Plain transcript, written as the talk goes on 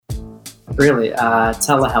Really,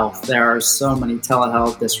 telehealth. There are so many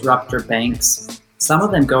telehealth disruptor banks. Some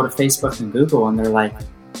of them go to Facebook and Google and they're like,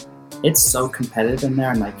 it's so competitive in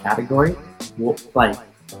there in my category. Well, like,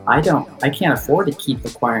 I can't afford to keep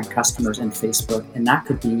acquiring customers in Facebook. And that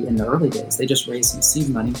could be in the early days. They just raised some seed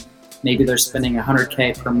money. Maybe they're spending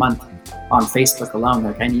 $100K per month on Facebook alone.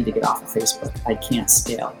 Like, I need to get off of Facebook. I can't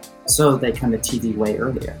scale. So they come to TV way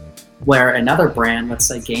earlier. Where another brand, let's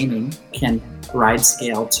say gaming, can ride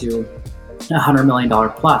scale to $100 million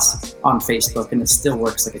plus on Facebook, and it still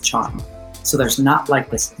works like a charm. So there's not like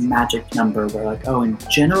this magic number where like, oh, in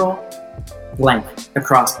general, blank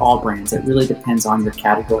across all brands. It really depends on your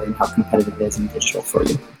category and how competitive it is in digital for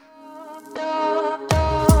you.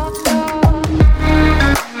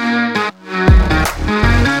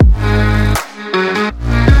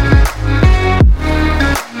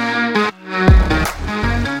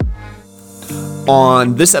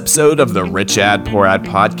 On this episode of the Rich Ad Poor Ad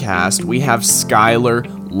podcast, we have Skylar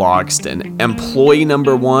Logsdon, employee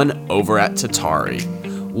number 1 over at Tatari.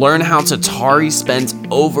 Learn how Tatari spends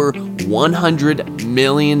over $100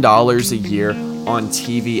 million a year on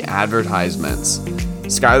TV advertisements.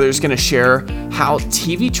 Skylar's going to share how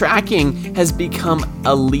TV tracking has become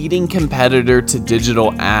a leading competitor to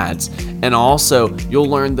digital ads. And also, you'll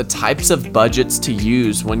learn the types of budgets to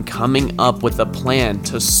use when coming up with a plan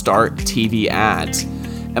to start TV ads.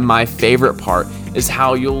 And my favorite part is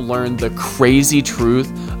how you'll learn the crazy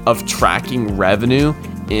truth of tracking revenue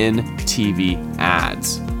in TV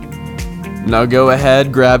ads. Now go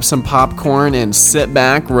ahead, grab some popcorn, and sit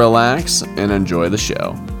back, relax, and enjoy the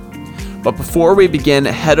show. But before we begin,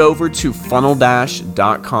 head over to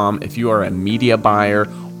funneldash.com if you are a media buyer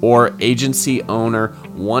or agency owner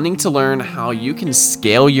wanting to learn how you can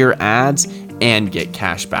scale your ads and get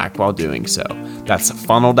cash back while doing so. That's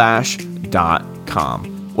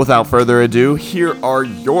funneldash.com. Without further ado, here are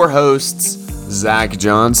your hosts, Zach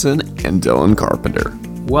Johnson and Dylan Carpenter.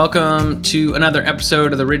 Welcome to another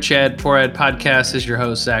episode of the Rich Ad Poor Ad podcast. This is your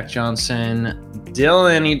host, Zach Johnson.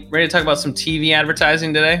 Dylan, you ready to talk about some TV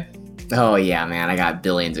advertising today? Oh, yeah, man. I got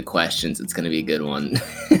billions of questions. It's going to be a good one.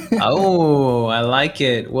 Oh, I like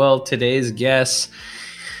it. Well, today's guest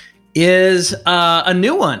is a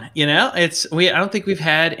new one. You know, I don't think we've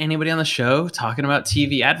had anybody on the show talking about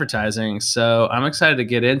TV advertising. So I'm excited to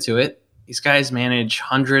get into it. These guys manage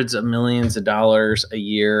hundreds of millions of dollars a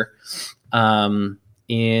year in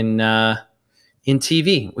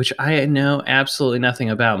TV, which I know absolutely nothing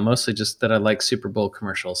about, mostly just that I like Super Bowl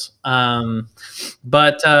commercials.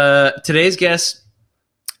 But today's guest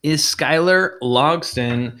is Skylar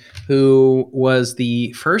Logsdon, who was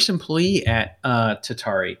the first employee at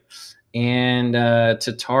Tatari. And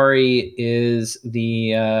Tatari is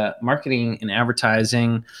the marketing and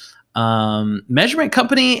advertising measurement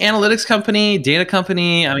company, analytics company, data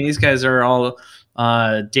company. I mean, these guys are all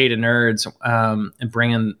data nerds and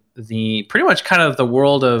bringing the pretty much kind of the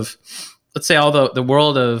world of, let's say, all the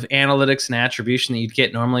world of analytics and attribution that you'd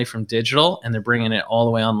get normally from digital, and they're bringing it all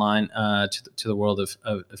the way online to the world of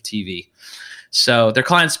TV. So their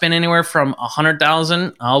clients spend anywhere from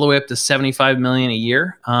 $100,000 all the way up to $75 million a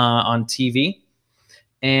year on TV.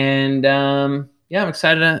 And I'm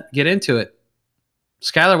excited to get into it.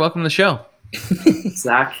 Skylar, welcome to the show.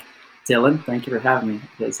 Zach, Dylan, thank you for having me.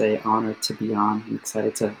 It's an honor to be on. I'm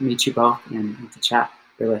excited to meet you both and to chat.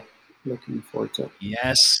 Really looking forward to it.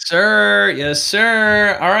 Yes, sir. Yes,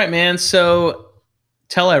 sir. All right, man. So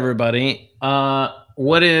tell everybody,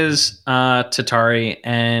 what is Tatari,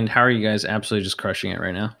 and how are you guys absolutely just crushing it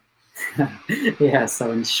right now? Yeah,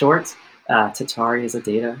 so in short, Tatari is a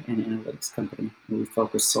data and analytics company. We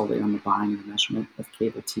focus solely on the buying and measurement of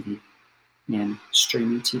cable TV and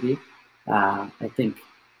streaming TV. I think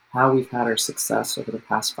how we've had our success over the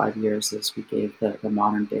past 5 years is we gave the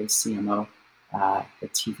modern day CMO the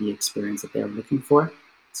TV experience that they're looking for.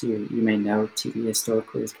 So you may know TV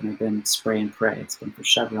historically has kind of been spray and pray. It's been for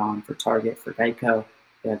Chevron, for Target, for Geico.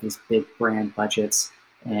 They have these big brand budgets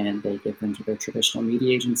and they give them to their traditional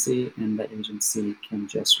media agency, and the agency can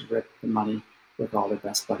just rip the money with all their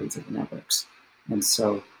best buddies at the networks. And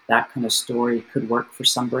so that kind of story could work for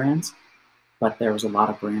some brands, but there was a lot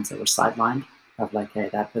of brands that were sidelined of like, hey,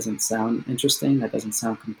 that doesn't sound interesting. That doesn't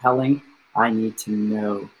sound compelling. I need to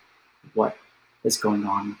know what is going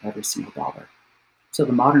on with every single dollar. So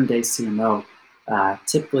the modern day CMO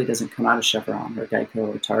typically doesn't come out of Chevron or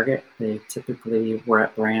Geico or Target. They typically were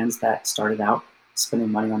at brands that started out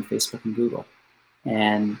spending money on Facebook and Google.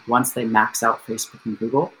 And once they max out Facebook and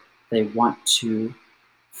Google, they want to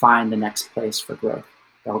find the next place for growth.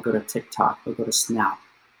 They'll go to TikTok, they'll go to Snap,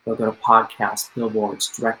 they'll go to podcasts, billboards,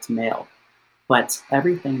 direct mail. But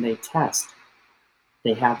everything they test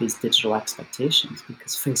they have these digital expectations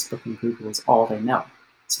because Facebook and Google is all they know.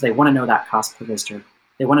 So they want to know that cost per visitor.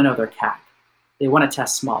 They want to know their CAC. They want to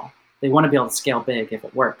test small. They want to be able to scale big if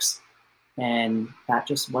it works. And that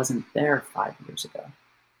just wasn't there 5 years ago.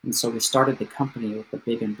 And so we started the company with the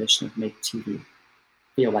big ambition of make TV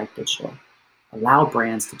feel like digital. Allow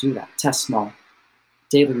brands to do that. Test small,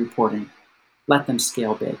 daily reporting, let them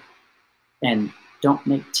scale big. And don't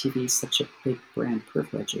make TV such a big brand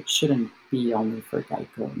privilege. It shouldn't be only for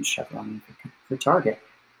Geico and Chevron and for Target.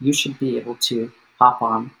 You should be able to hop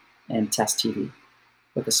on and test TV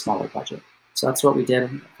with a smaller budget. So that's what we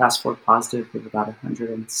did. Fast Forward Positive with about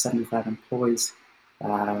 175 employees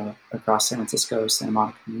across San Francisco, Santa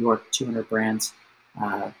Monica, New York, 200 brands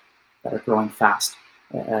that are growing fast,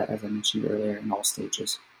 as I mentioned earlier, in all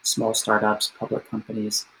stages. Small startups, public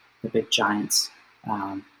companies, the big giants.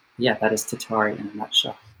 Yeah, that is Tatari in a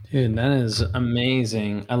nutshell. Dude, that is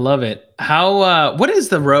amazing. I love it. How? What is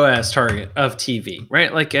the ROAS target of TV?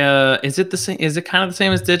 Right? Like, is it the same? Is it kind of the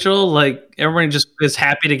same as digital? Like, everybody just is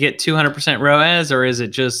happy to get 200% ROAS, or is it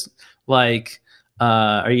just like,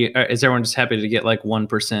 is everyone just happy to get like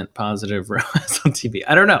 1% positive ROAS on TV?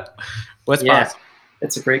 I don't know. What's possible?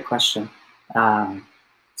 It's a great question.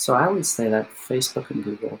 So I always say that Facebook and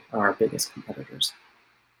Google are our biggest competitors,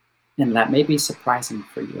 and that may be surprising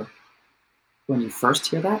for you when you first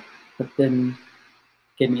hear that, but then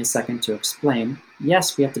give me a second to explain.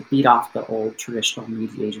 Yes, we have to beat off the old traditional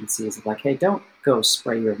media agencies of like, hey, don't go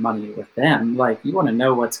spray your money with them. Like, you want to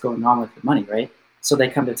know what's going on with the money, right? So they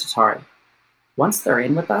come to Tatari. Once they're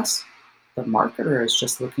in with us, the marketer is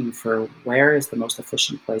just looking for where is the most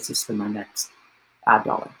efficient place to spend my next ad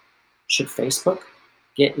dollar. Should Facebook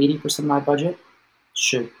get 80% of my budget?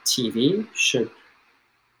 Should TV? Should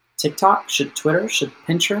TikTok? Should Twitter? Should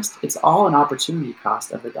Pinterest? It's all an opportunity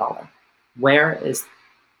cost of the dollar. Where is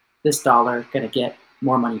this dollar going to get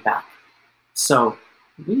more money back? So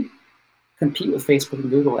we compete with Facebook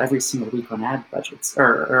and Google every single week on ad budgets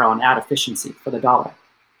or on ad efficiency for the dollar.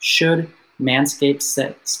 Should Manscaped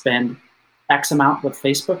spend X amount with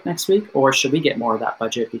Facebook next week, or should we get more of that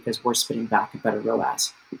budget because we're spitting back a better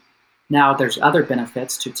ROAS? Now, there's other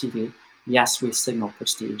benefits to TV. Yes, we signal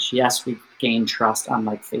prestige. Yes, we gain trust,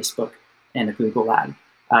 unlike Facebook and a Google ad.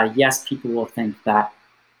 Yes, people will think that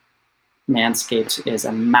Manscaped is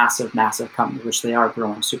a massive, massive company, which they are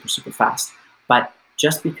growing super, super fast. But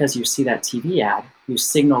just because you see that TV ad, you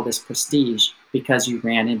signal this prestige because you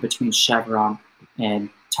ran in between Chevron and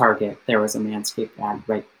Target. There was a Manscaped ad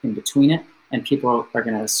right in between it. And people are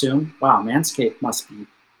going to assume, wow, Manscaped must be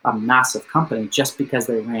a massive company just because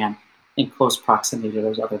they ran in close proximity to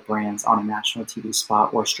those other brands on a national TV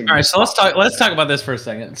spot or streaming. All right, so let's talk about this for a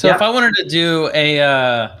second. So if I wanted to do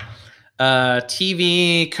a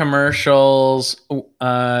TV commercials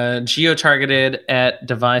geo-targeted at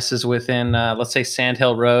devices within, let's say, Sand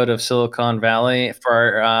Hill Road of Silicon Valley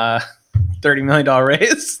for $30 million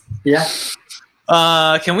raise. Yeah.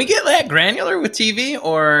 Can we get that granular with TV,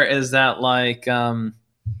 or is that like how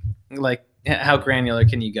granular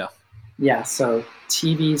can you go? Yeah, so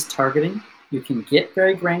TV's targeting, you can get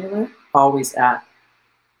very granular, always at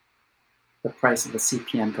the price of the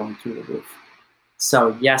CPM going through the roof.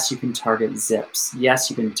 So yes, you can target zips.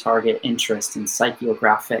 Yes, you can target interest in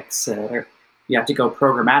psychographics. You have to go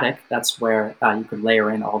programmatic. That's where you can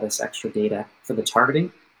layer in all this extra data for the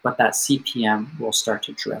targeting, but that CPM will start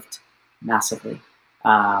to drift massively.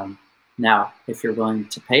 Now, if you're willing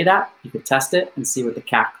to pay that, you could test it and see what the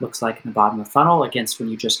CAC looks like in the bottom of the funnel against when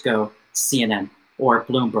you just go CNN or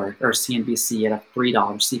Bloomberg or CNBC at a $3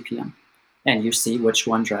 CPM, and you see which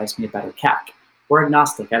one drives me a better CAC. We're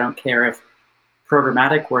agnostic. I don't care if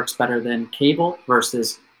programmatic works better than cable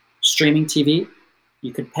versus streaming TV.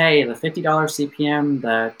 You could pay the $50 CPM,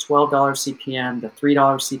 the $12 CPM, the $3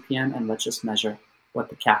 CPM, and let's just measure what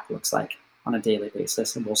the CAC looks like on a daily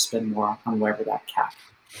basis, and we'll spend more on wherever that CAC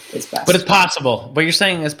is best. But it's possible. But you're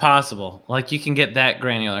saying it's possible. Like, you can get that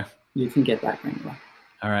granular. You can get that granular.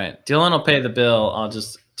 All right. Dylan will pay the bill. I'll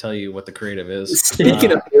just tell you what the creative is.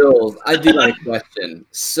 Speaking of bills, I do have a question.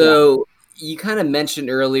 So you kind of mentioned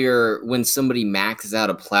earlier when somebody maxes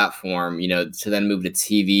out a platform, to then move to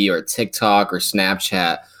TV or TikTok or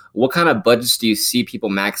Snapchat, what kind of budgets do you see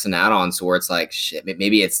people maxing out on? So where it's like, shit,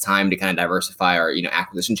 maybe it's time to kind of diversify our,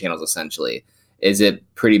 acquisition channels essentially. Is it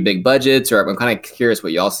pretty big budgets, or I'm kind of curious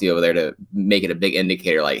what y'all see over there to make it a big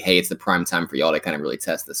indicator like, hey, it's the prime time for y'all to kind of really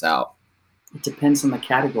test this out? It depends on the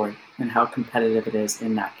category and how competitive it is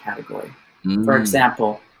in that category. For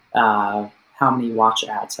example, how many watch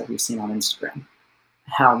ads have you seen on Instagram?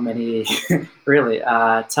 How many, really,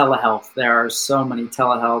 telehealth? There are so many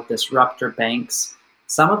telehealth disruptor banks,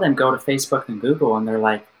 Some of them go to Facebook and Google and they're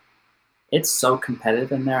like, it's so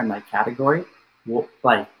competitive in there in my category. Well,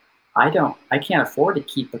 like, I can't afford to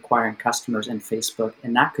keep acquiring customers in Facebook.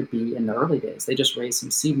 And that could be in the early days. They just raised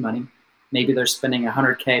some seed money. Maybe they're spending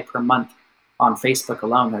 $100K per month on Facebook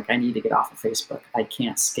alone. Like, I need to get off of Facebook. I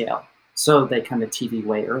can't scale. So they come to TV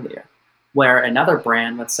way earlier. Where another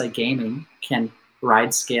brand, let's say gaming, can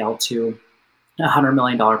ride scale to $100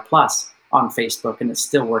 million plus on Facebook, and it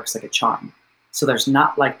still works like a charm. So there's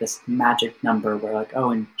not like this magic number where like,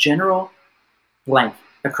 oh, in general, blank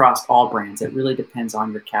across all brands. It really depends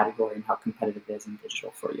on your category and how competitive it is in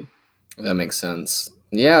digital for you. That makes sense.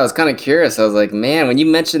 Yeah, I was kind of curious. I was like, man, when you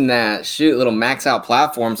mentioned that little max out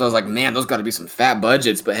platforms, I was like, man, those got to be some fat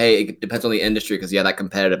budgets. But hey, it depends on the industry because that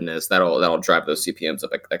competitiveness that'll drive those CPMs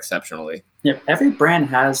up exceptionally. Yeah, every brand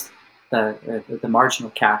has the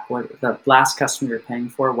marginal CAC, what the last customer you're paying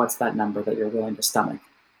for. What's that number that you're willing to stomach?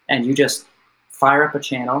 And you just fire up a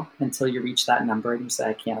channel until you reach that number, and you say,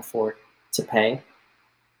 I can't afford to pay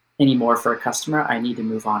anymore for a customer. I need to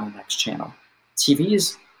move on to the next channel. TV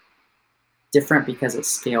is different because it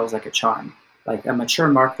scales like a charm. Like a mature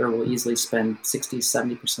marketer will easily spend 60,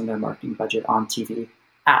 70% of their marketing budget on TV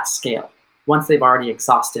at scale once they've already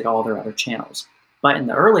exhausted all their other channels. But in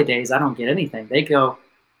the early days, I don't get anything. They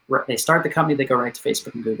start the company, they go right to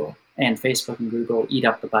Facebook and Google, and Facebook and Google eat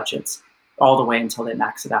up the budgets all the way until they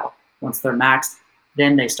max it out. Once they're maxed,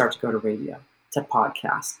 then they start to go to radio, to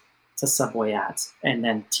podcast, to Subway ads, and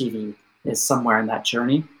then TV is somewhere in that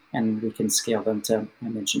journey, and we can scale them to, I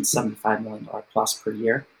mentioned, $75 million plus per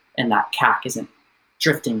year, and that CAC isn't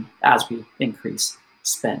drifting as we increase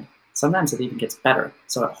spend. Sometimes it even gets better,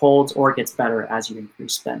 so it holds or gets better as you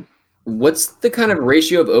increase spend. What's the kind of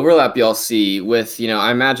ratio of overlap y'all see with, I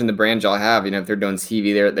imagine the brands y'all have, if they're doing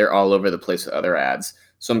TV, they're all over the place with other ads.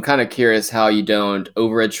 So I'm kind of curious how you don't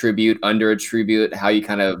over-attribute, under-attribute, how you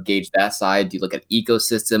kind of gauge that side. Do you look at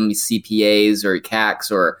ecosystem, CPAs, or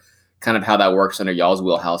CACs, or kind of how that works under y'all's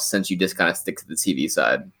wheelhouse since you just kind of stick to the TV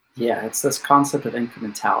side? Yeah, it's this concept of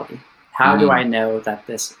incrementality. How do I know that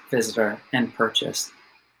this visitor and purchase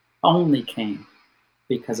only came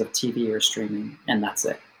because of TV or streaming, and that's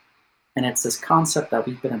it? And it's this concept that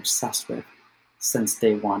we've been obsessed with since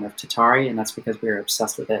day one of Tatari, and that's because we were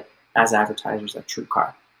obsessed with it as advertisers at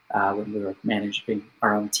TrueCar when we were managing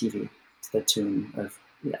our own TV to the tune of,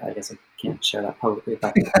 I guess I can't share that publicly,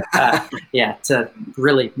 but to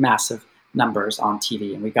really massive numbers on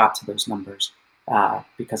TV. And we got to those numbers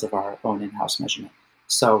because of our own in-house measurement.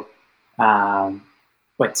 So,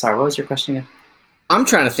 what was your question again? I'm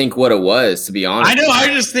trying to think what it was, to be honest. I know. I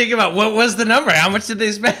was just thinking about what was the number? How much did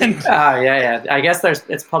they spend? Yeah. I guess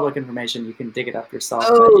it's public information. You can dig it up yourself.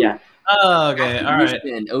 Oh, but yeah. Oh, okay. All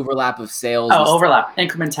right. Overlap of sales. Oh, overlap.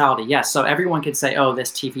 Incrementality. Yes. So everyone could say, oh,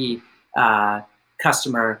 this TV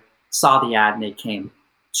customer saw the ad and they came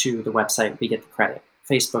to the website. We get the credit.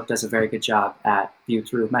 Facebook does a very good job at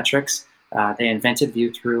view-through metrics. They invented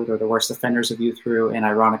view-through. They're the worst offenders of view-through. And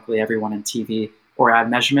ironically, everyone in TV or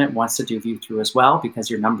ad measurement wants to do view-through as well because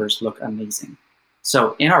your numbers look amazing.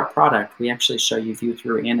 So in our product, we actually show you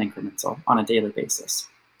view-through and incremental on a daily basis.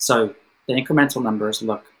 So the incremental numbers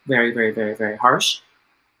look very, very, very, very harsh,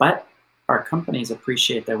 but our companies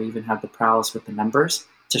appreciate that we even have the prowess with the numbers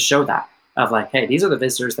to show that of like, hey, these are the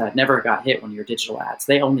visitors that never got hit when your digital ads.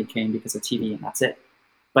 They only came because of TV and that's it.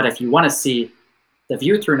 But if you want to see the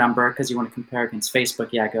view-through number because you want to compare against Facebook,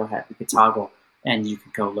 yeah, go ahead. You could toggle and you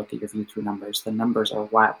could go look at your view-through numbers. The numbers are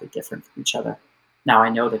wildly different from each other. Now, I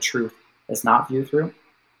know the truth is not view-through.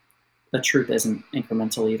 The truth isn't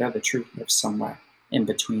incremental either. The truth lives somewhere in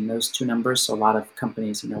between those two numbers. So a lot of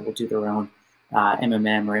companies, will do their own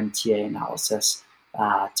MMM or MTA analysis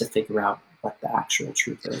to figure out what the actual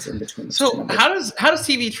truth is in between. So how does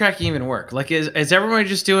TV tracking even work? Like, is everyone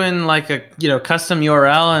just doing like a custom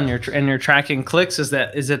URL and you're tracking clicks? Is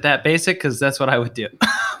it that basic? Because that's what I would do.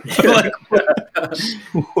 Like,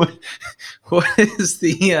 what is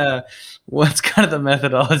the what's kind of the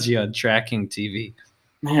methodology on tracking TV?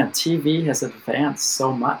 Man, TV has advanced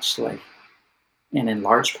so much, and in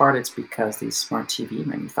large part, it's because these smart TV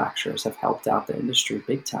manufacturers have helped out the industry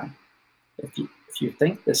big time. If you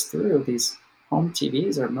think this through, these home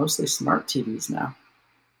TVs are mostly smart TVs now.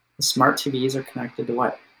 The smart TVs are connected to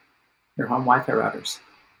what? Your home Wi-Fi routers.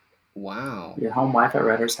 Wow. Your home Wi-Fi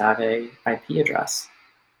routers have a IP address.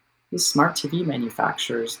 These smart TV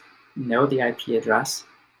manufacturers know the IP address.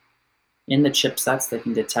 In the chipsets, they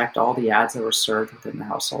can detect all the ads that were served within the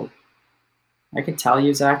household. I could tell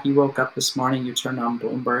you, Zach, you woke up this morning, you turned on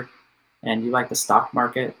Bloomberg, and you like the stock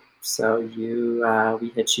market, so we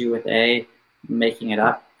hit you with making it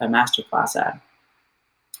up, a masterclass ad.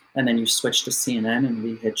 and then you switch to CNN, and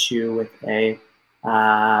we hit you with a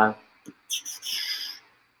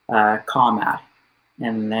comm ad.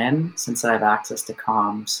 And then, since I have access to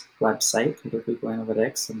Comm's website, Google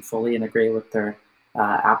Analytics, and fully integrate with their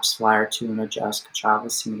AppsFlyer, Tune, Adjust, Kachava,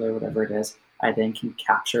 Simulator, whatever it is, I then can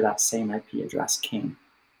capture that same IP address, King,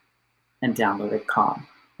 and download it Comm.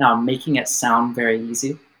 Now, making it sound very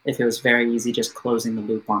easy. If it was very easy just closing the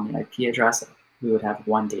loop on the IP address, we would have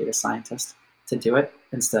one data scientist to do it.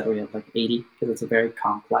 Instead, we have like 80 because it's a very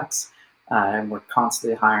complex, and we're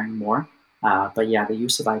constantly hiring more. But yeah, the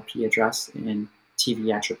use of IP address in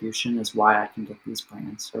TV attribution is why I can get these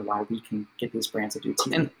brands, or why we can get these brands to do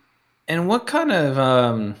TV. And what kind of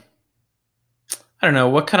I don't know,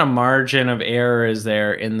 what kind of margin of error is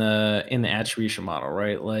there in the attribution model,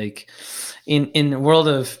 right? Like in the world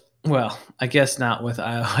of, well, I guess not with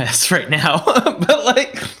iOS right now, but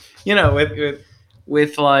like, you know,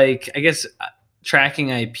 with like, I guess tracking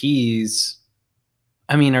IPs.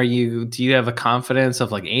 I mean, do you have a confidence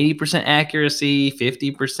of like 80% accuracy,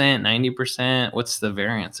 50%, 90%? What's the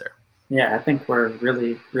variance there? Yeah, I think we're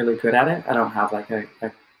really, really good at it. I don't have like a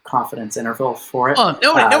confidence interval for it. Oh,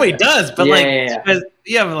 nobody does, but yeah. Do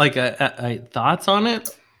you have like a thoughts on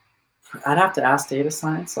it? I'd have to ask data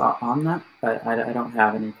science on that, but I don't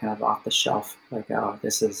have any kind of off the shelf like, oh,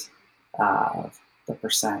 this is the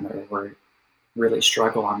percent, or we're really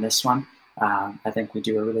struggle on this one. I think we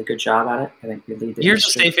do a really good job at it. I think we lead the Here's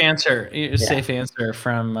industry. a safe answer. Here's a safe answer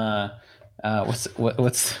from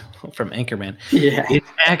what's from Anchorman. Yeah, it's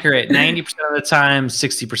accurate 90% of the time,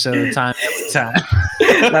 60% of the time, every time.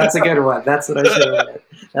 That's a good one. That's what I should have.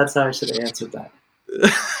 That's how I should have answered that.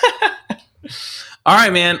 All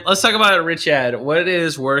right, man. Let's talk about Rich Ad. What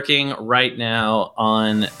is working right now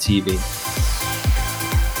on TV?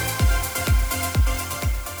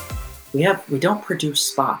 We don't produce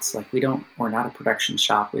spots. Like we're not a production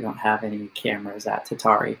shop. We don't have any cameras at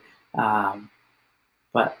Tatari.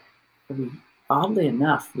 But oddly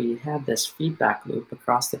enough, we have this feedback loop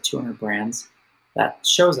across the 200 brands that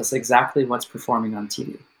shows us exactly what's performing on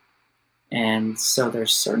TV. And so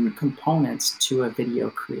there's certain components to a video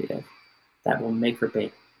creative that will make or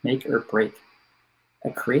break a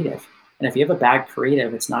creative. And if you have a bad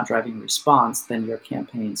creative, it's not driving response, then your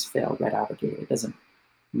campaigns fail right out of the gate. It doesn't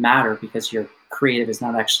matter because your creative is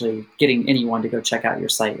not actually getting anyone to go check out your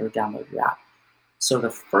site or download your app. So the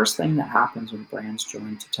first thing that happens when brands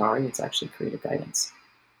join Tatari, it's actually creative guidance.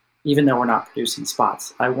 Even though we're not producing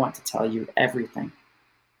spots, I want to tell you everything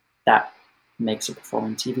that makes a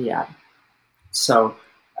performing TV ad. So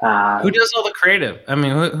who does all the creative? I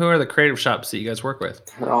mean, who are the creative shops that you guys work with?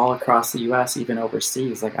 They're all across the US, even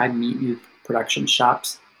overseas. Like I meet new production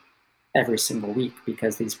shops every single week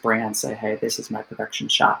because these brands say, hey, this is my production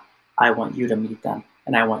shop. I want you to meet them,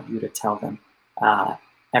 and I want you to tell them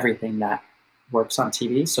everything that works on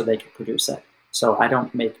TV so they can produce it. So I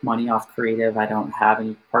don't make money off creative. I don't have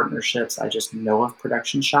any partnerships. I just know of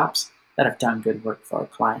production shops that have done good work for our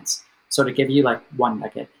clients. So to give you like one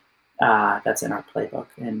nugget that's in our playbook.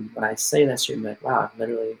 And when I say this, you're like, wow,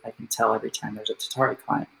 literally I can tell every time there's a Tatari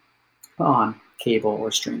client on cable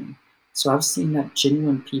or streaming. So I've seen that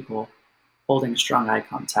genuine people holding strong eye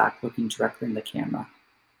contact, looking directly in the camera,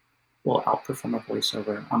 will outperform a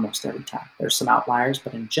voiceover almost every time. There's some outliers,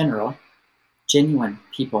 but in general, genuine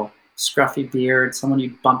people, scruffy beard, someone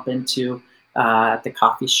you'd bump into at the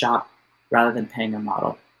coffee shop rather than paying a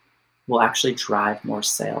model, will actually drive more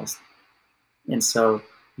sales. And so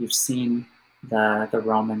you've seen the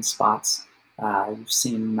Roman spots, you've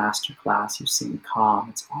seen Masterclass, you've seen Comm.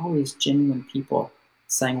 It's always genuine people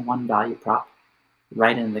saying one value prop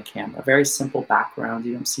right in the camera. Very simple background.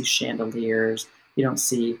 You don't see chandeliers. You don't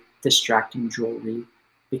see distracting jewelry,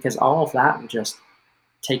 because all of that will just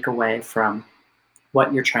take away from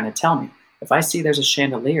what you're trying to tell me. If I see there's a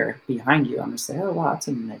chandelier behind you, I'm going to say, oh, wow, that's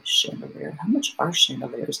a nice chandelier. How much are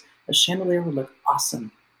chandeliers? A chandelier would look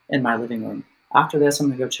awesome in my living room. After this, I'm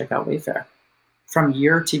going to go check out Wayfair. From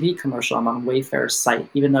your TV commercial, I'm on Wayfair's site,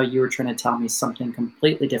 even though you were trying to tell me something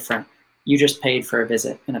completely different. You just paid for a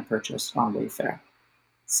visit and a purchase on Wayfair.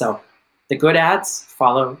 So the good ads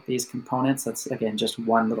follow these components. That's, again, just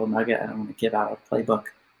one little nugget. I don't want to give out a playbook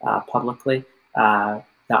publicly.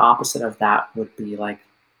 The opposite of that would be like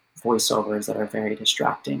voiceovers that are very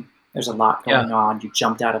distracting. There's a lot going on. You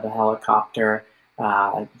jumped out of a helicopter.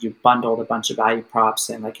 You bundled a bunch of value props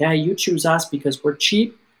saying like, hey, you choose us because we're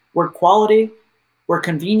cheap, we're quality, we're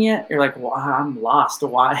convenient. You're like, well, I'm lost.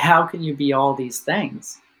 Why? How can you be all these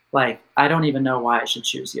things? Like, I don't even know why I should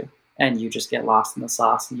choose you. And you just get lost in the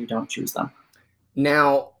sauce and you don't choose them.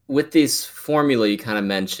 Now, with this formula you kind of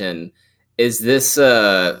mentioned, is this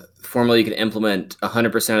formula you can implement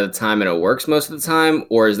 100% of the time and it works most of the time?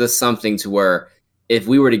 Or is this something to where if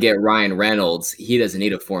we were to get Ryan Reynolds, he doesn't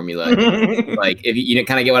need a formula? Like, if you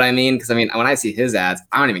kind of get what I mean? Because I mean, when I see his ads,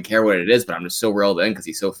 I don't even care what it is, but I'm just so reeled in because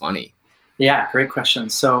he's so funny. Yeah, great question.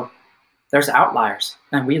 So there's outliers,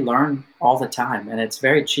 and we learn all the time, and it's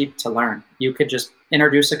very cheap to learn. You could just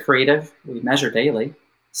introduce a creative. We measure daily.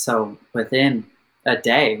 So within a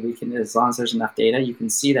day, we can, as long as there's enough data, you can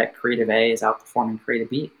see that creative A is outperforming creative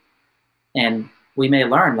B. And we may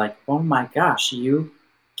learn, like, oh my gosh, you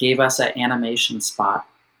gave us an animation spot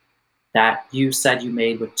that you said you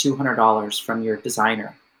made with $200 from your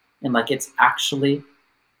designer. And like, it's actually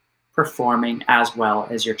performing as well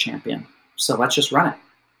as your champion. So let's just run it.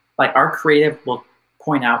 Like, our creative will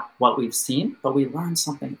point out what we've seen, but we learn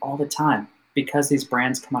something all the time because these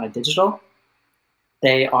brands come out of digital.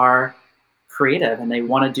 They are creative and they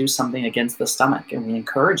want to do something against the stomach. And we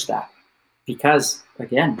encourage that because,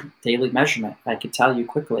 again, daily measurement, I could tell you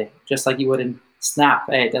quickly, just like you would in Snap,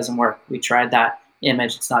 hey, it doesn't work. We tried that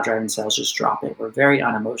image. It's not driving sales. Just drop it. We're very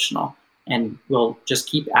unemotional. And we'll just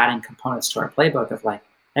keep adding components to our playbook of like,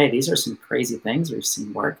 hey, these are some crazy things we've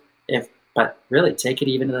seen work. But really take it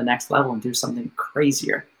even to the next level and do something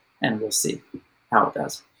crazier, and we'll see how it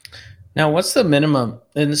does. Now, what's the minimum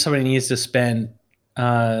that somebody needs to spend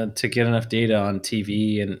to get enough data on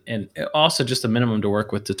TV, and also just the minimum to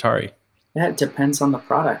work with Tatari? Yeah, it depends on the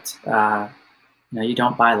product. You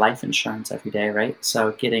don't buy life insurance every day, right?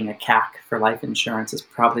 So getting a CAC for life insurance is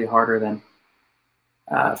probably harder than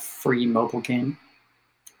a free mobile game,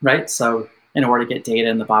 right? So in order to get data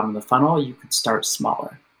in the bottom of the funnel, you could start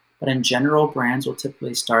smaller. But in general, brands will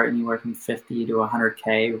typically start anywhere from 50 to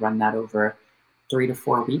 100K, run that over 3 to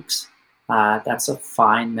 4 weeks. That's a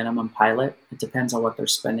fine minimum pilot. It depends on what they're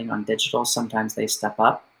spending on digital. Sometimes they step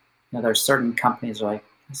up. There's certain companies like,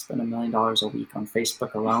 I spend $1 million a week on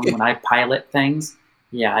Facebook alone. When I pilot things,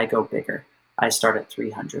 yeah, I go bigger. I start at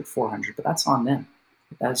 300, 400, but that's on them.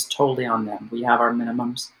 That is totally on them. We have our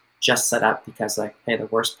minimums just set up because, like, hey, the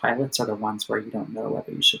worst pilots are the ones where you don't know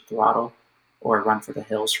whether you should throttle or run for the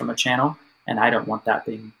hills from a channel. And I don't want that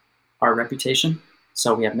being our reputation.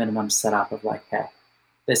 So we have minimums set up of like, hey,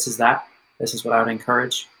 this is that. This is what I would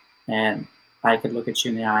encourage. And I could look at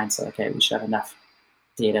you in the eye and say, okay, we should have enough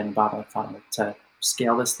data in the bottom of the funnel to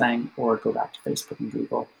scale this thing or go back to Facebook and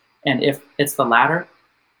Google. And if it's the latter,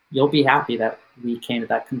 you'll be happy that we came to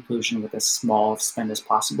that conclusion with as small spend as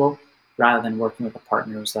possible, rather than working with a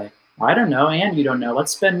partner who's like, I don't know, and you don't know,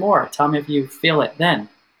 let's spend more. Tell me if you feel it then.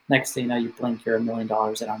 Next thing you know, you blink, you're $1 million in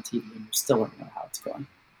on TV, and you still don't know how it's going.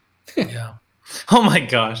 Yeah. Oh my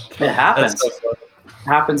gosh. It happens. That's so funny. It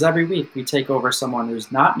happens every week. We take over someone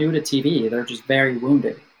who's not new to TV. They're just very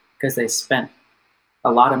wounded because they spent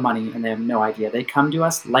a lot of money and they have no idea. They come to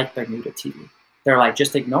us like they're new to TV. They're like,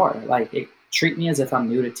 just ignore it. Like, treat me as if I'm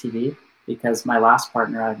new to TV, because my last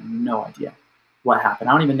partner, I have no idea what happened.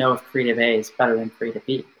 I don't even know if creative A is better than creative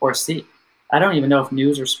B or C. I don't even know if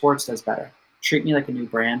news or sports does better. Treat me like a new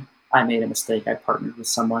brand. I made a mistake. I partnered with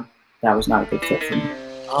someone that was not a good fit for me.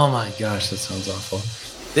 Oh my gosh, that sounds awful.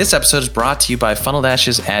 This episode is brought to you by Funnel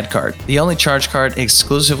Dash's Ad Card, the only charge card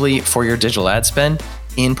exclusively for your digital ad spend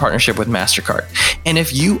in partnership with MasterCard. And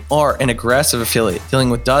if you are an aggressive affiliate dealing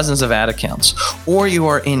with dozens of ad accounts, or you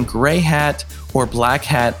are in gray hat or black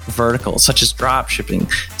hat verticals such as drop shipping,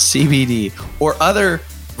 CBD, or other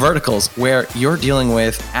verticals where you're dealing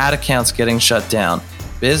with ad accounts getting shut down,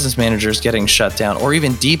 business managers getting shut down, or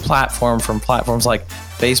even deplatformed from platforms like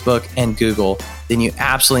Facebook and Google, then you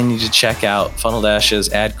absolutely need to check out Funnel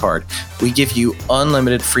Dash's Ad Card. We give you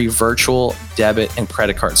unlimited free virtual debit and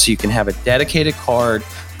credit cards, so you can have a dedicated card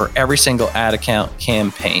for every single ad account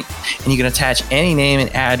campaign. And you can attach any name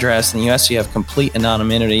and address in the US, so you have complete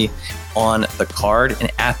anonymity on the card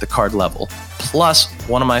and at the card level. Plus,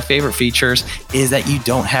 one of my favorite features is that you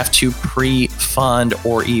don't have to pre-fund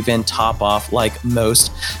or even top off like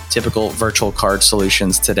most typical virtual card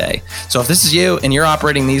solutions today. So if this is you and you're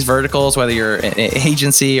operating these verticals, whether you're an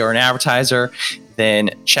agency or an advertiser, then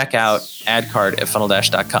check out AdCard at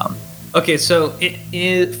funneldash.com. Okay, so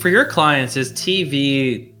for your clients, is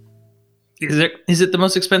TV, is it the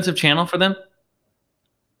most expensive channel for them?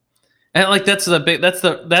 And like that's the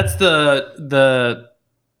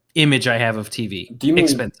image I have of TV. Do you mean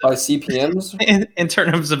expensive by CPMs? in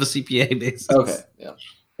terms of a CPA basis? Okay, yeah.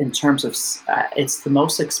 In terms of, it's the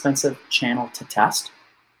most expensive channel to test,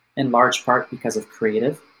 in large part because of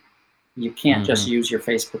creative. You can't just use your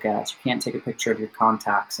Facebook ads. You can't take a picture of your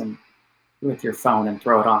contacts and with your phone and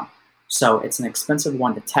throw it on. So it's an expensive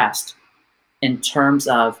one to test. In terms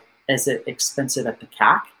of, is it expensive at the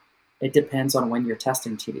CAC? It depends on when you're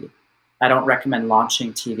testing TV. I don't recommend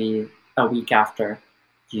launching TV a week after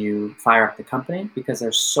you fire up the company, because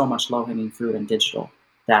there's so much low-hanging fruit in digital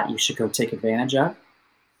that you should go take advantage of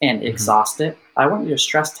and exhaust it. I want you to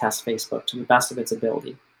stress test Facebook to the best of its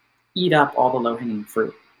ability. Eat up all the low-hanging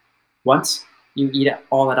fruit. Once you eat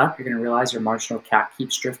all that up, you're going to realize your marginal CAC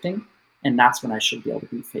keeps drifting, and that's when I should be able to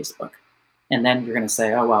beat Facebook. And then you're going to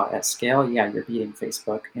say, oh, well, at scale, yeah, you're beating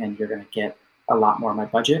Facebook, and you're going to get a lot more of my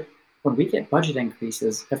budget. When we get budget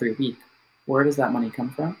increases every week, where does that money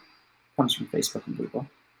come from? It comes from Facebook and Google.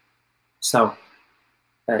 So,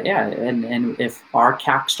 and if our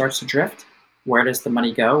CAC starts to drift, where does the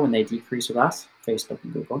money go when they decrease with us? Facebook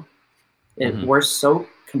and Google. We're so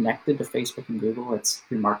connected to Facebook and Google, it's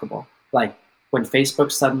remarkable. Like when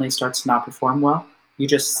Facebook suddenly starts to not perform well, you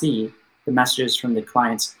just see the messages from the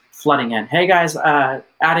clients flooding in. Hey guys,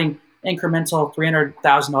 adding incremental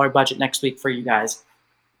 $300,000 budget next week for you guys.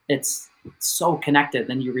 It's so connected.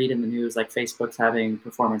 Then you read in the news like Facebook's having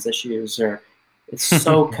performance issues, or it's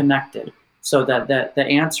so connected. So that the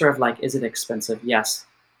answer of like, is it expensive? Yes,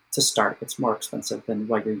 to start, it's more expensive than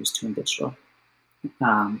what you're used to in digital.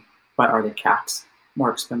 But are the CACs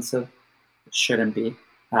more expensive? It shouldn't be,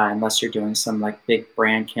 unless you're doing some like big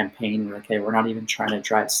brand campaign where, okay, we're not even trying to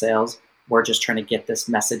drive sales. We're just trying to get this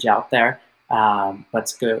message out there.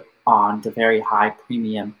 Let's go on the very high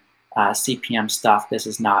premium CPM stuff. This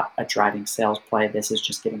is not a driving sales play. This is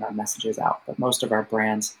just getting our messages out. But most of our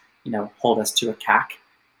brands, hold us to a CAC,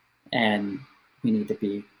 and we need to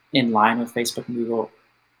be in line with Facebook and Google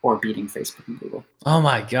or beating Facebook and Google. Oh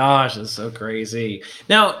my gosh, that's so crazy.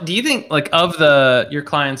 Now, do you think like of your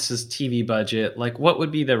clients' TV budget, like what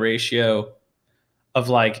would be the ratio of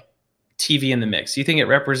like TV in the mix? Do you think it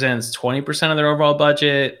represents 20% of their overall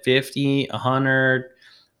budget, 50, 100?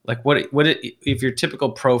 Like what if your typical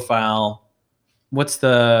profile,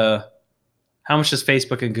 how much does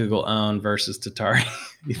Facebook and Google own versus Tatari,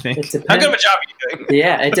 you think? How good of a job are you doing?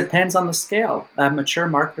 Yeah, it depends on the scale. A mature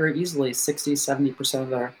marketer, easily 60, 70% of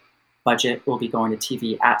their budget will be going to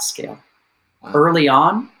TV at scale. Wow. Early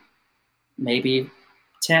on, maybe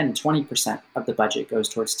 10, 20% of the budget goes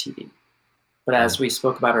towards TV. But as we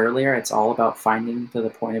spoke about earlier, it's all about finding to the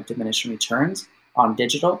point of diminishing returns on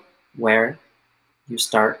digital, where you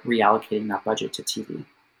start reallocating that budget to TV.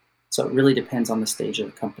 So it really depends on the stage of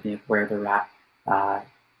the company of where they're at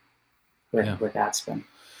with ad spend.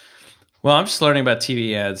 Well, I'm just learning about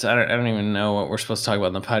TV ads. I don't even know what we're supposed to talk about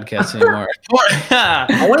in the podcast anymore.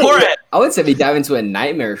 I would say we dive into a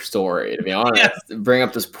nightmare story, to be honest. Yeah. Bring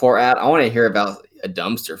up this poor ad. I want to hear about a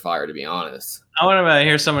dumpster fire, to be honest. I want to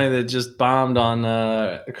hear somebody that just bombed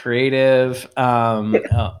on creative.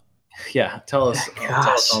 Yeah, tell us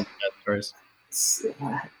all the bad stories.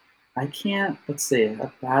 I can't, let's see, a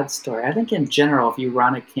bad story. I think in general, if you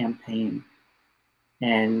run a campaign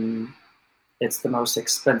and it's the most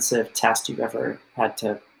expensive test you've ever had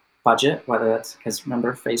to budget, whether that's because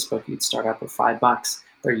remember Facebook, you'd start up with $5.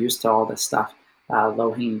 They're used to all this stuff,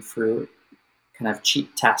 low-hanging fruit, kind of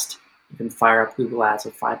cheap test. You can fire up Google ads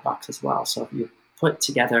with $5 as well. So if you put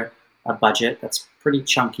together a budget that's pretty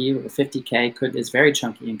chunky, with a 50K is very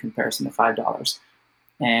chunky in comparison to $5,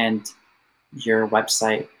 and your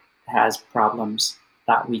website has problems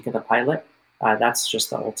that week of the pilot, that's just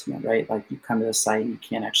the ultimate, right? Like you come to the site and you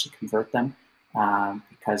can't actually convert them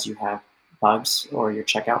because you have bugs or your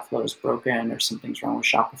checkout flow is broken or something's wrong with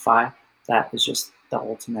Shopify. That is just the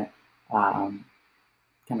ultimate kind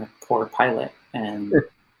of poor pilot. And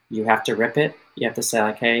you have to rip it. You have to say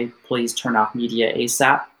like, hey, please turn off media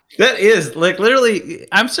ASAP. That is like literally,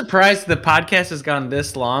 I'm surprised the podcast has gone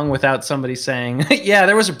this long without somebody saying, yeah,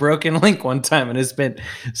 there was a broken link one time and it's been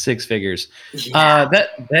 6 figures. Yeah.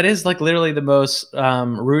 That is like literally the most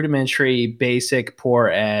rudimentary, basic, poor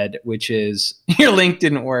ad, which is your link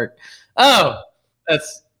didn't work. Oh,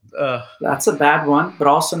 that's a bad one, but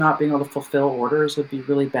also not being able to fulfill orders would be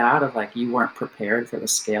really bad. Of like, you weren't prepared for the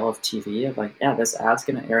scale of TV of like, yeah, this ad's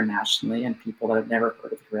going to air nationally and people that have never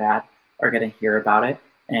heard of your ad are going to hear about it.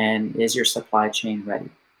 And is your supply chain ready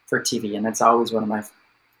for TV? And that's always one of my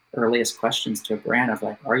earliest questions to a brand of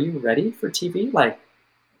like, are you ready for TV? Like,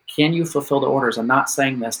 can you fulfill the orders? I'm not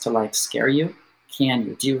saying this to like scare you. Can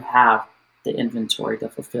you? Do you have the inventory to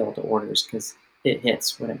fulfill the orders? Because it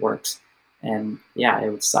hits when it works. And yeah, it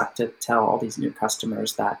would suck to tell all these new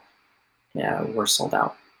customers that, yeah, we're sold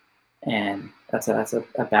out. And that's a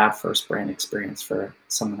bad first brand experience for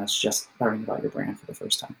someone that's just learning about your brand for the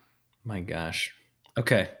first time. My gosh.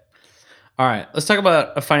 Okay. All right. Let's talk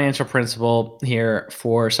about a financial principle here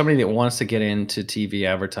for somebody that wants to get into TV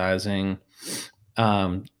advertising.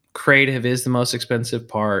 Creative is the most expensive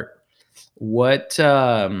part. What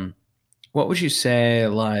would you say,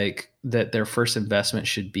 like, that their first investment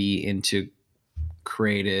should be into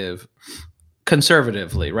creative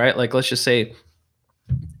conservatively, right? Like, let's just say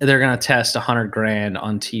they're going to test $100,000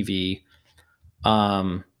 on TV.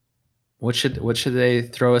 What should they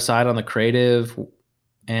throw aside on the creative,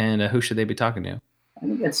 and who should they be talking to? I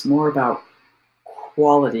think it's more about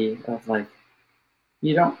quality of like,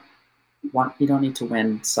 you don't need to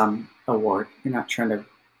win some award. You're not trying to,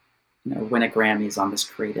 win a Grammys on this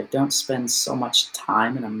creative. Don't spend so much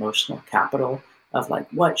time and emotional capital of like,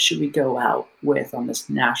 what should we go out with on this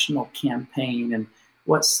national campaign, and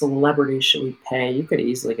what celebrity should we pay? You could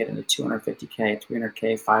easily get into $250K,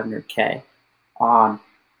 $300K, $500K on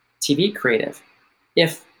TV creative,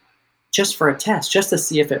 if just for a test, just to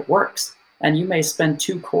see if it works. And you may spend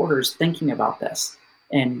 2 quarters thinking about this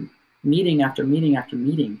and meeting after meeting after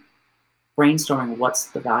meeting, brainstorming what's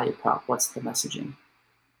the value prop, what's the messaging.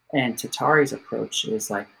 And Tatari's approach is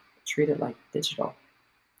like, treat it like digital.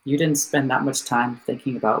 You didn't spend that much time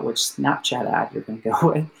thinking about which Snapchat ad you're going to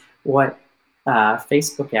go with, what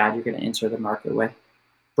Facebook ad you're going to enter the market with.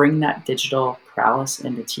 Bring that digital prowess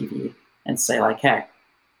into TV and say like, hey,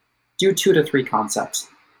 do 2 to 3 concepts.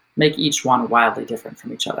 Make each one wildly different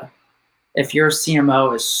from each other. If your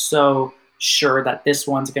CMO is so sure that this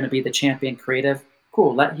one's going to be the champion creative,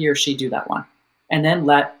 cool, let he or she do that one. And then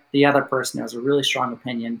let the other person who has a really strong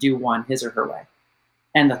opinion do one his or her way.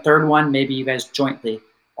 And the third one, maybe you guys jointly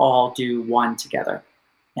all do one together.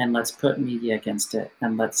 And let's put media against it,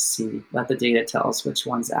 and let's see, let the data tell us which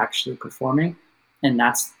one's actually performing. And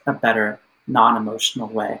that's a better non-emotional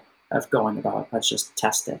way of going about it. Let's just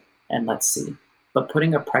test it and let's see. But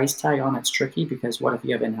putting a price tag on it's tricky, because what if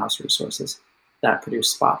you have in-house resources that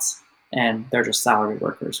produce spots and they're just salary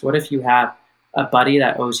workers? What if you have a buddy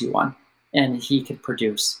that owes you one and he could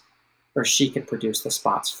produce, or she could produce the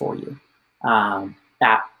spots for you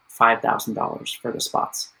at $5,000 for the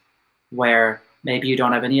spots, where maybe you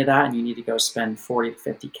don't have any of that and you need to go spend 40 to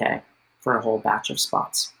 50K for a whole batch of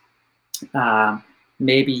spots.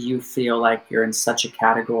 Maybe you feel like you're in such a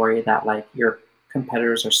category that like your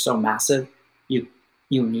competitors are so massive, you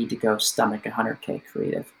need to go stomach 100K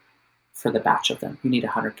creative for the batch of them. You need a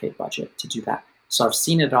 100K budget to do that. So I've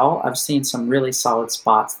seen it all. I've seen some really solid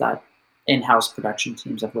spots that in-house production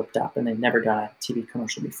teams have whipped up, and they've never done a TV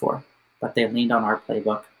commercial before, but they leaned on our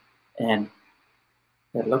playbook, and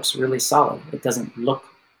it looks really solid. It doesn't look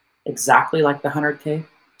exactly like the 100K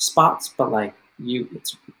spots, but like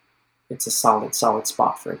it's a solid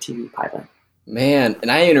spot for a TV pilot. Man,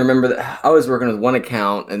 and I even remember that I was working with one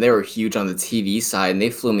account, and they were huge on the TV side, and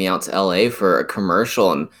they flew me out to LA for a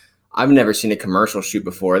commercial, and I've never seen a commercial shoot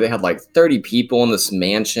before. They had like 30 people in this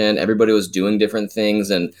mansion. Everybody was doing different things.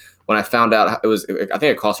 And when I found out I think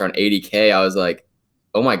it cost around $80K, I was like,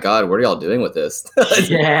 oh my God, what are y'all doing with this?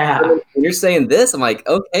 Yeah. When you're saying this, I'm like,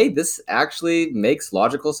 okay, this actually makes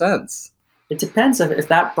logical sense. It depends if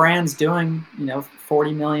that brand's doing,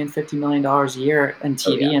 $40 million, $50 million a year in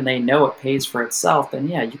TV, and they know it pays for itself, then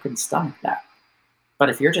yeah, you can stomach that. But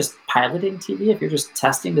if you're just piloting TV, if you're just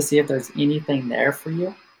testing to see if there's anything there for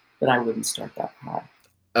you, then I wouldn't start that high.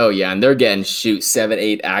 Oh yeah, and they're getting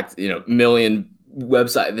 7-8 million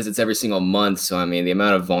website visits every single month. So I mean, the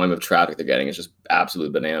amount of volume of traffic they're getting is just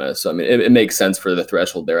absolute bananas. So I mean, it makes sense for the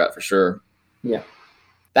threshold they're at for sure. Yeah,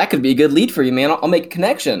 that could be a good lead for you, man. I'll make a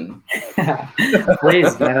connection.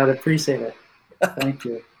 Please, man, I'd appreciate it. Thank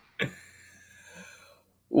you.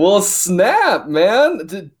 Well, snap,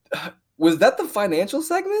 man. Was that the financial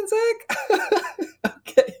segment, Zach?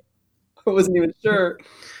 Okay, I wasn't even sure.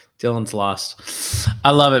 Dylan's lost.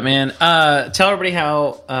 I love it, man. Tell everybody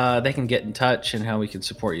how they can get in touch and how we can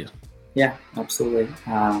support you. Yeah, absolutely.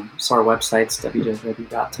 So our website's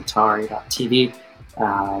www.tatari.tv.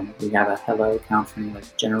 We have a hello account for any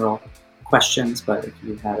like general questions, but if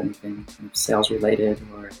you have anything sales related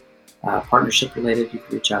or partnership related, you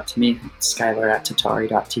can reach out to me,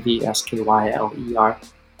 Skyler@tatari.tv, SKYLER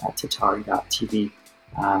 @tatari.tv.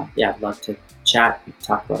 I'd love to chat. We can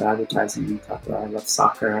talk about advertising. We can talk about I love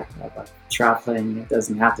soccer. I love traveling. It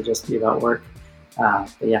doesn't have to just be about work. But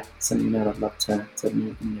yeah, send me a note. I'd love to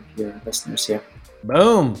meet any of your listeners here.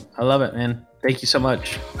 Boom. I love it, man. Thank you so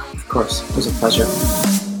much. Of course. It was a pleasure.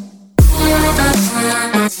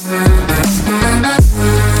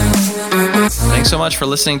 Thanks so much for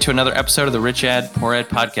listening to another episode of the Rich Ad Poor Ad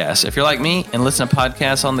podcast. If you're like me and listen to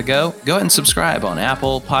podcasts on the go ahead and subscribe on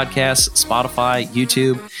Apple Podcasts, Spotify,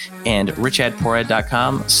 YouTube, and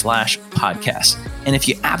richadpoorad.com/podcast. And if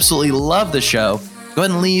you absolutely love the show, go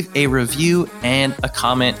ahead and leave a review and a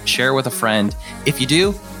comment, share with a friend. If you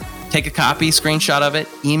do, Take a copy, screenshot of it,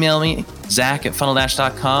 email me,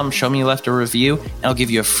 Zach@funneldash.com, show me you left a review, and I'll give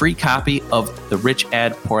you a free copy of the Rich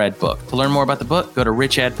Ad Poor Ad book. To learn more about the book, go to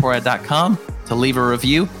richadpoorad.com. To leave a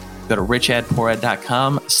review, go to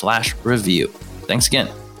richadpoorad.com/review. Thanks again.